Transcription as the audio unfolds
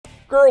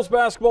Girls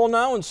basketball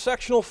now in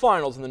sectional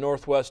finals in the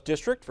Northwest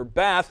District. For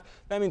Bath,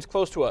 that means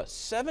close to a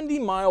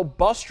 70-mile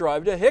bus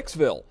drive to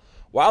Hicksville.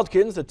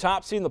 Wildkittens, the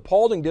top seed in the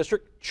Paulding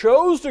District,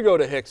 chose to go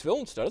to Hicksville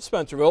instead of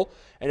Spencerville,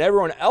 and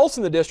everyone else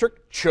in the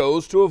district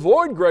chose to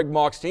avoid Greg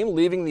Mock's team,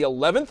 leaving the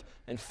 11th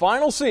and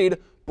final seed,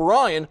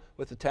 Bryan,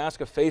 with the task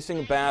of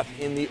facing Bath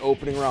in the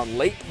opening round.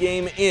 Late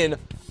game in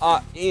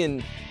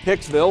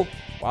Hicksville.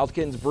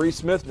 Wildkittens' Bree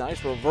Smith,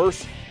 nice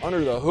reverse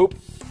under the hoop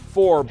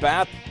for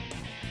Bath.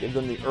 Give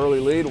them the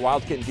early lead.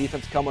 Wildkitten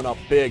defense coming up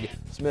big.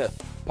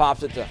 Smith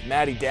pops it to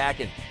Maddie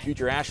Dacken.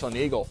 Future Ashland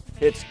Eagle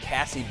hits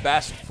Cassie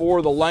Best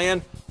for the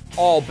land.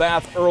 All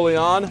Bath early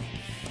on.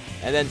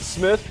 And then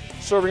Smith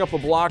serving up a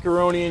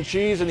blockeroni and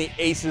cheese in the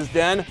Aces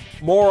Den.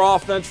 More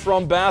offense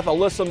from Bath.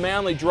 Alyssa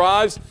Manley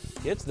drives,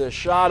 gets the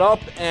shot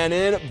up and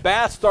in.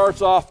 Bath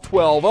starts off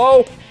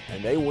 12-0,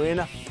 and they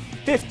win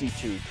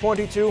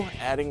 52-22,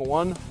 adding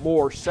one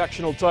more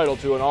sectional title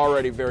to an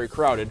already very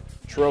crowded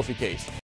trophy case.